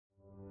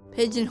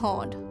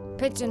Pigeonholed.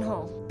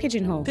 Pigeonhole.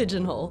 Pigeonhole.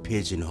 Pigeonhole.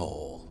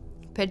 Pigeonhole.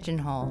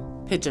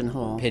 Pigeonhole.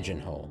 Pigeonhole.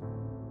 Pigeonhole.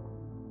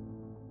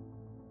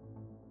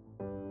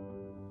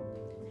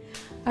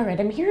 All right,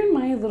 I'm here in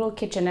my little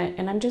kitchenette,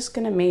 and I'm just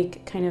gonna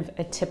make kind of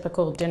a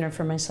typical dinner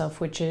for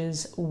myself, which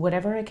is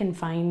whatever I can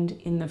find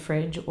in the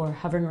fridge or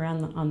hovering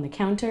around on the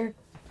counter.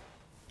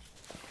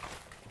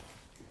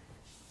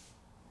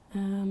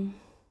 I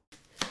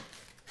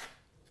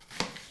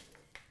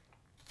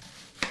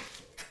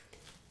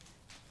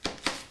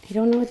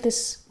don't know what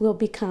this will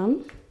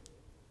become,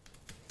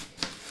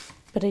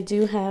 but I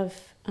do have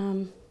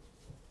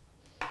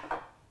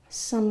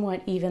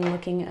somewhat even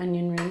looking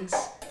onion rings.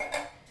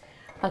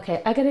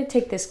 Okay, I gotta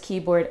take this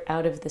keyboard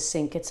out of the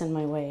sink. It's in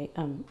my way.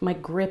 My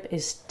grip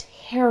is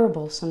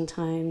terrible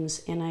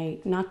sometimes, and I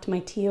knocked my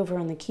tea over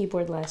on the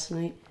keyboard last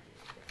night.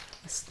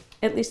 Let's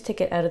at least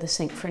take it out of the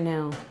sink for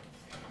now,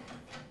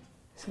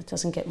 so it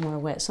doesn't get more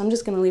wet. So I'm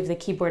just gonna leave the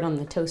keyboard on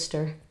the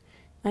toaster.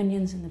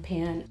 Onions in the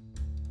pan.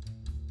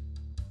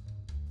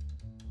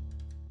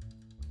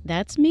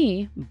 That's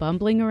me,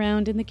 bumbling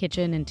around in the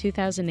kitchen in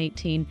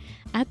 2018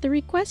 at the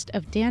request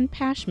of Dan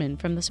Pashman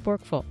from the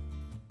Sporkful.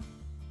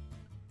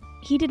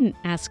 He didn't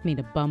ask me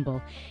to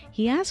bumble.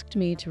 He asked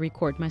me to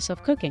record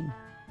myself cooking.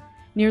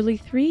 Nearly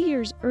 3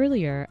 years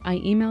earlier, I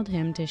emailed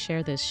him to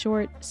share this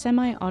short,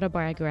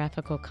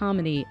 semi-autobiographical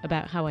comedy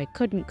about how I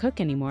couldn't cook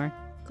anymore,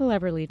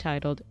 cleverly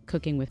titled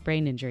Cooking with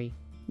Brain Injury.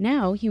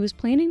 Now, he was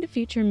planning to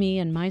feature me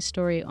and my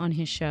story on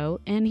his show,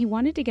 and he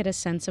wanted to get a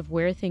sense of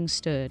where things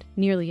stood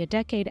nearly a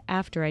decade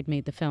after I'd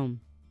made the film.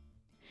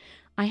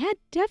 I had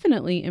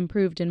definitely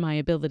improved in my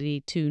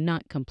ability to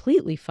not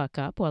completely fuck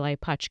up while I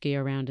potchkey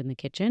around in the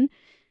kitchen,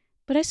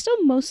 but I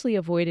still mostly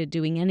avoided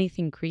doing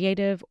anything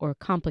creative or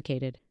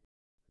complicated.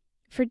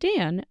 For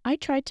Dan, I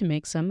tried to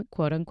make some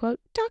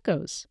quote-unquote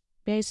tacos,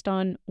 based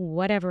on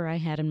whatever I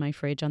had in my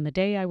fridge on the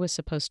day I was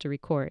supposed to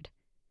record.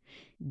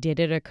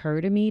 Did it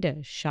occur to me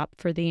to shop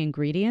for the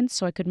ingredients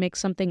so I could make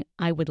something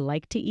I would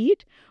like to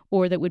eat,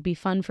 or that would be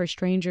fun for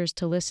strangers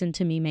to listen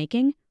to me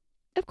making?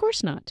 Of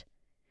course not.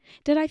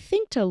 Did I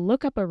think to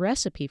look up a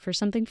recipe for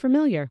something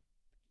familiar?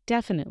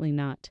 Definitely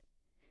not.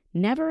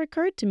 Never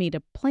occurred to me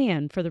to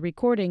plan for the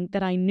recording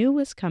that I knew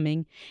was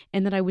coming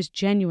and that I was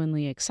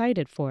genuinely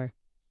excited for.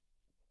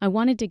 I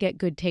wanted to get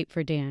good tape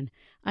for Dan.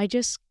 I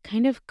just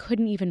kind of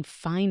couldn't even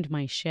find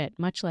my shit,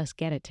 much less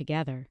get it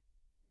together.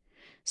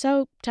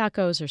 So,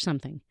 tacos or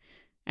something.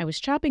 I was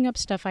chopping up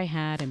stuff I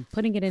had and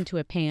putting it into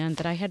a pan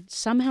that I had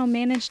somehow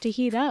managed to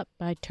heat up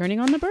by turning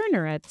on the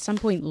burner at some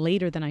point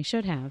later than I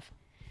should have.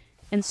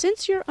 And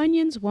since your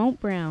onions won't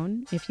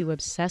brown if you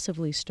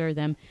obsessively stir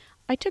them,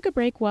 I took a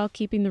break while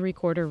keeping the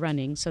recorder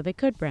running so they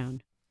could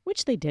brown,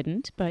 which they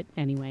didn't, but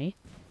anyway.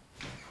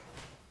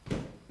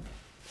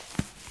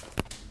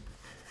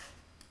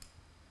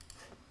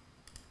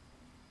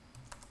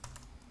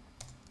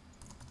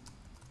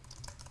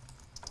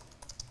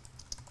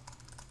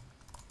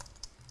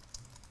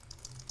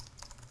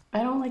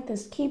 I don't like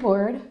this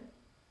keyboard,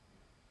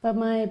 but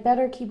my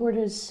better keyboard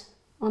is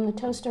on the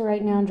toaster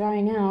right now,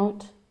 drying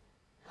out.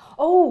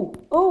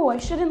 Oh, I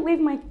shouldn't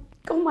leave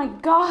oh my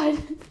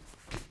God.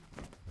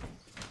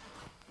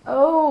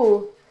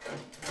 Oh,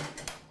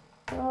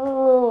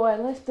 I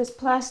left this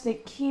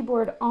plastic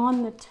keyboard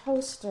on the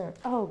toaster.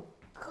 Oh,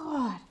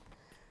 God.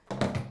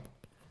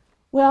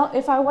 Well,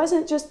 if I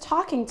wasn't just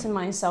talking to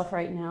myself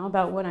right now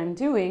about what I'm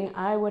doing,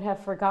 I would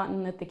have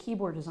forgotten that the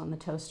keyboard is on the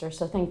toaster.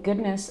 So thank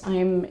goodness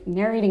I'm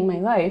narrating my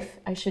life.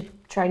 I should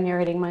try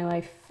narrating my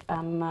life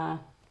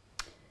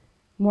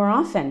more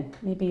often.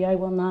 Maybe I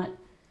will not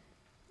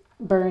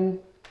burn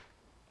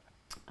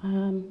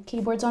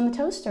keyboards on the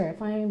toaster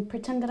if I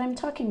pretend that I'm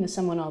talking to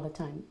someone all the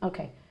time.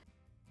 Okay.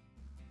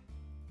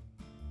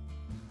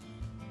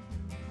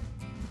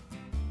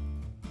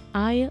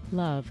 I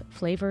love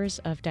Flavors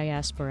of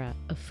Diaspora,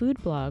 a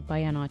food blog by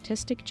an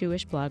autistic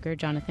Jewish blogger,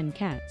 Jonathan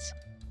Katz.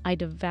 I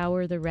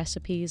devour the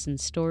recipes and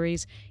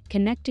stories,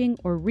 connecting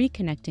or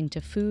reconnecting to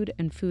food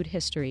and food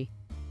history.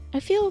 I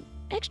feel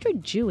extra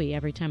Jewy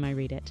every time I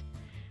read it.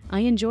 I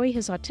enjoy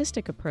his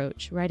autistic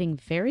approach, writing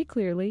very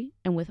clearly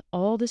and with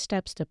all the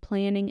steps to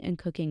planning and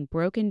cooking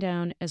broken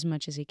down as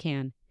much as he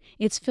can.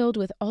 It's filled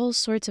with all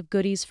sorts of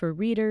goodies for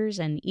readers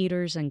and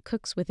eaters and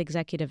cooks with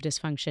executive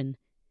dysfunction.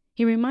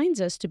 He reminds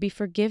us to be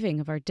forgiving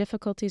of our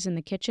difficulties in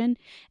the kitchen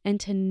and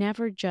to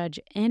never judge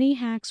any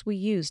hacks we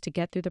use to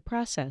get through the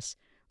process,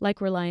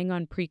 like relying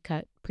on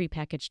pre-cut,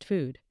 pre-packaged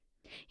food.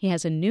 He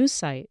has a new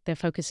site that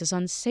focuses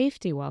on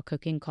safety while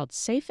cooking called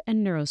Safe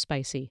and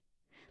Neurospicy.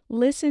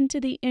 Listen to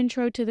the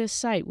intro to this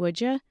site,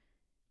 would ya?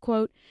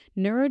 Quote,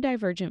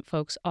 neurodivergent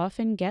folks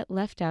often get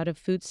left out of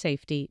food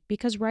safety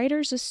because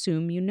writers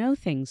assume you know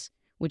things,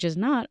 which is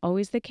not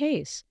always the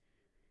case.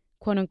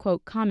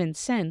 Quote-unquote common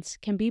sense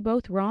can be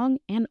both wrong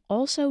and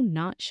also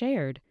not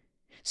shared.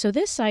 So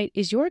this site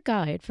is your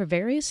guide for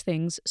various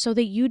things so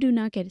that you do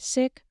not get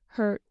sick,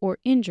 hurt, or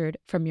injured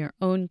from your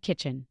own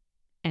kitchen.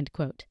 End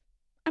quote.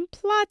 I'm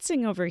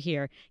plotzing over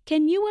here.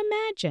 Can you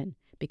imagine?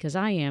 Because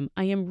I am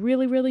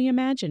really, really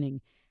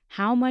imagining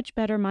how much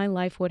better my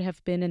life would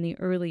have been in the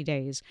early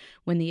days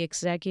when the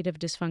executive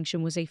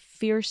dysfunction was a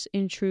fierce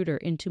intruder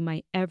into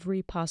my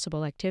every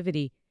possible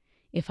activity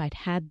if I'd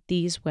had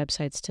these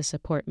websites to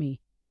support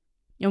me.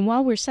 And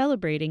while we're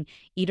celebrating,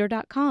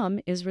 Eater.com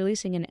is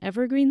releasing an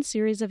evergreen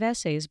series of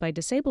essays by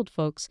disabled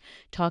folks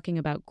talking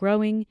about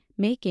growing,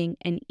 making,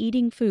 and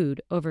eating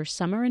food over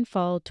summer and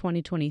fall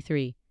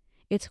 2023.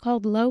 It's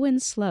called Low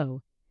and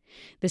Slow.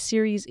 The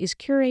series is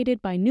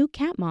curated by new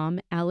cat mom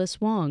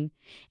Alice Wong,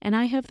 and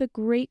I have the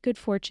great good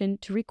fortune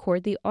to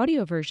record the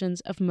audio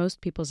versions of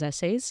most people's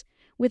essays,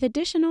 with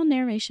additional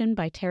narration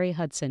by Terry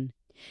Hudson.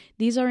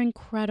 These are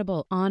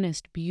incredible,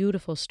 honest,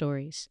 beautiful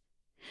stories.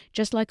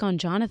 Just like on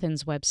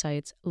Jonathan's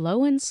websites,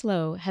 Low and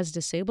Slow has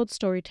disabled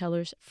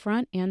storytellers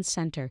front and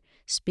center,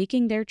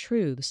 speaking their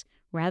truths,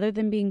 rather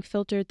than being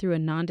filtered through a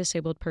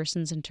non-disabled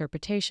person's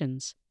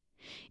interpretations.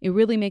 It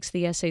really makes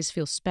the essays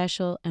feel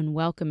special and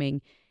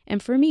welcoming,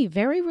 and for me,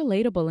 very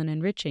relatable and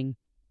enriching.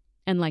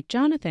 And like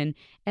Jonathan,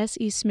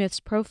 S.E.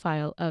 Smith's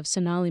profile of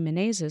Sonali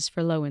Menezes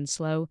for Low and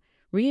Slow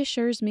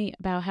reassures me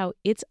about how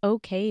it's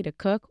okay to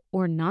cook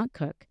or not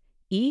cook,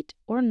 eat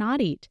or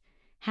not eat,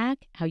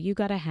 hack how you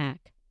gotta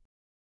hack.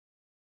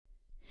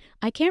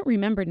 I can't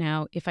remember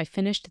now if I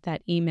finished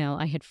that email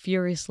I had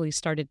furiously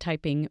started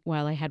typing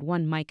while I had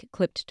one mic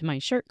clipped to my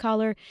shirt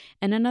collar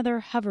and another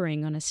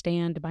hovering on a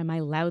stand by my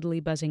loudly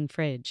buzzing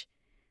fridge.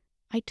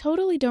 I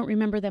totally don't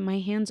remember that my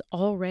hands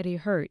already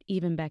hurt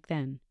even back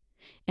then.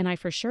 And I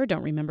for sure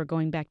don't remember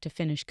going back to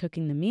finish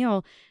cooking the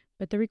meal,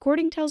 but the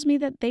recording tells me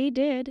that they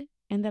did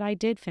and that I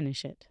did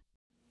finish it.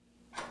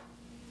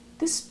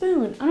 This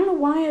spoon, I don't know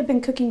why I've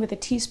been cooking with a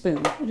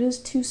teaspoon. It is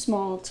too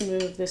small to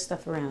move this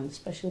stuff around,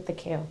 especially with the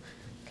kale.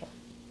 Okay.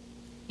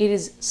 It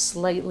is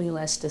slightly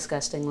less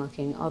disgusting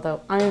looking,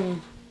 although I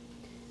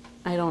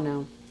don't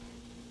know.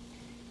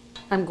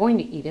 I'm going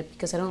to eat it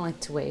because I don't like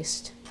to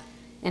waste.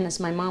 And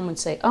as my mom would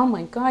say, "Oh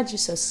my God, you're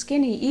so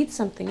skinny, eat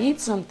something, eat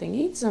something,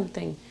 eat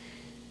something."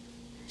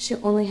 She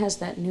only has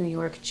that New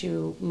York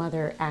Jew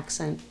mother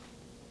accent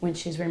when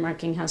she's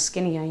remarking how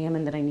skinny I am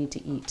and that I need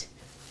to eat.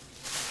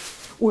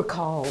 Or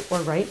call,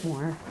 or write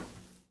more.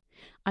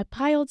 I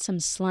piled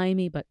some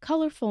slimy but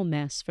colorful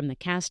mess from the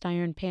cast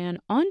iron pan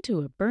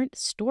onto a burnt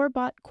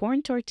store-bought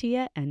corn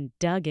tortilla and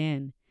dug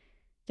in.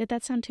 Did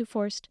that sound too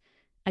forced?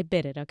 I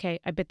bit it, okay?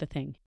 I bit the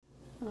thing.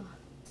 Oh.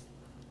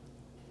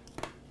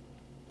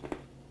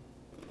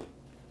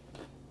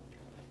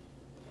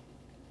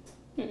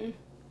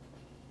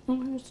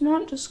 It's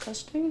not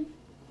disgusting.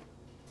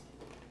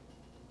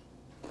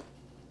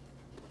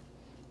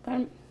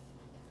 But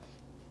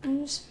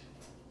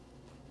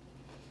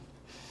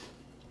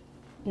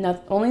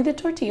only the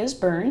tortilla's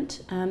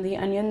burnt, the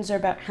onions are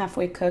about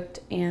halfway cooked,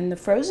 and the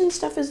frozen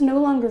stuff is no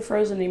longer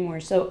frozen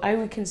anymore, so I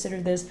would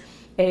consider this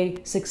a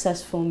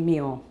successful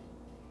meal.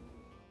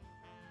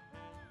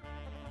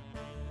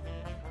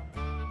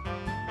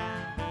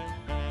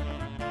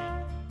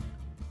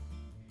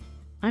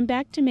 I'm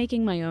back to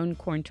making my own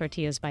corn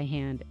tortillas by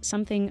hand,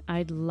 something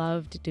I'd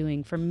loved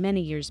doing for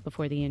many years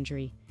before the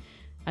injury.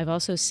 I've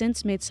also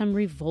since made some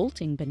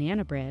revolting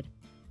banana bread,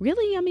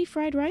 really yummy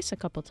fried rice a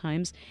couple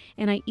times,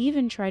 and I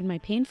even tried my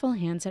painful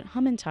hands at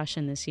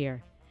Hamantaschen this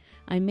year.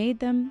 I made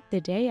them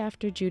the day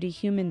after Judy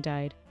Human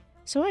died,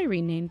 so I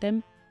renamed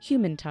them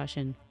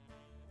Humantaschen.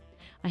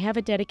 I have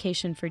a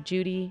dedication for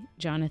Judy,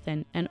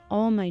 Jonathan, and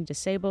all my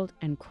disabled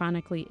and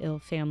chronically ill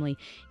family,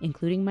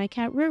 including my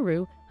cat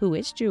Ruru, who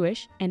is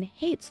Jewish and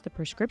hates the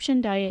prescription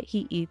diet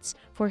he eats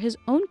for his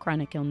own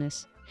chronic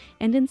illness,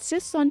 and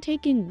insists on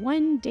taking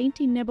one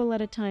dainty nibble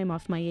at a time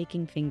off my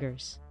aching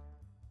fingers.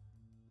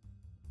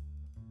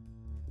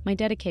 My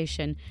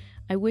dedication,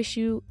 I wish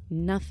you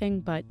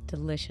nothing but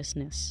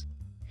deliciousness.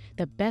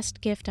 The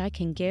best gift I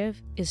can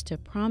give is to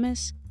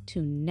promise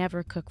to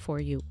never cook for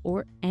you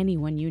or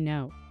anyone you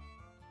know.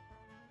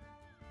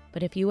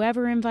 But if you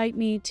ever invite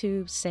me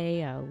to,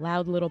 say, a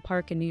loud little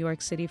park in New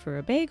York City for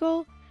a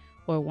bagel,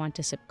 or want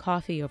to sip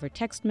coffee over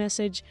text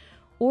message,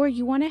 or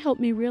you want to help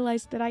me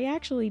realize that I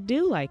actually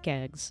do like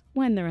eggs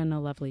when they're in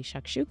a lovely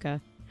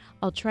shakshuka,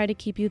 I'll try to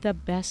keep you the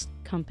best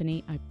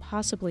company I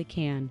possibly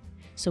can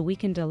so we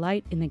can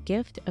delight in the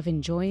gift of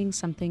enjoying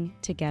something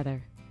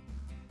together.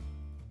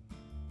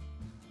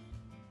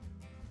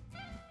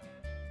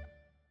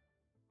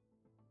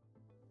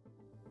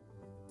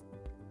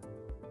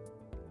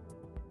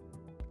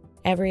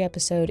 Every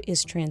episode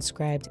is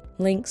transcribed.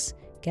 Links,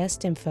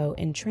 guest info,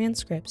 and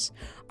transcripts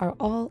are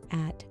all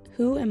at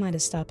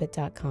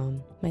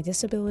whoamitostopit.com, my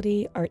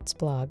disability arts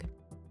blog.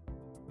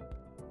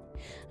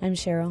 I'm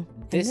Cheryl,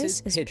 and this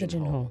is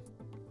Pigeonhole.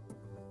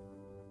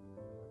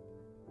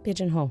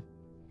 Pigeonhole.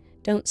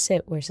 Don't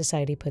sit where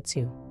society puts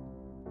you.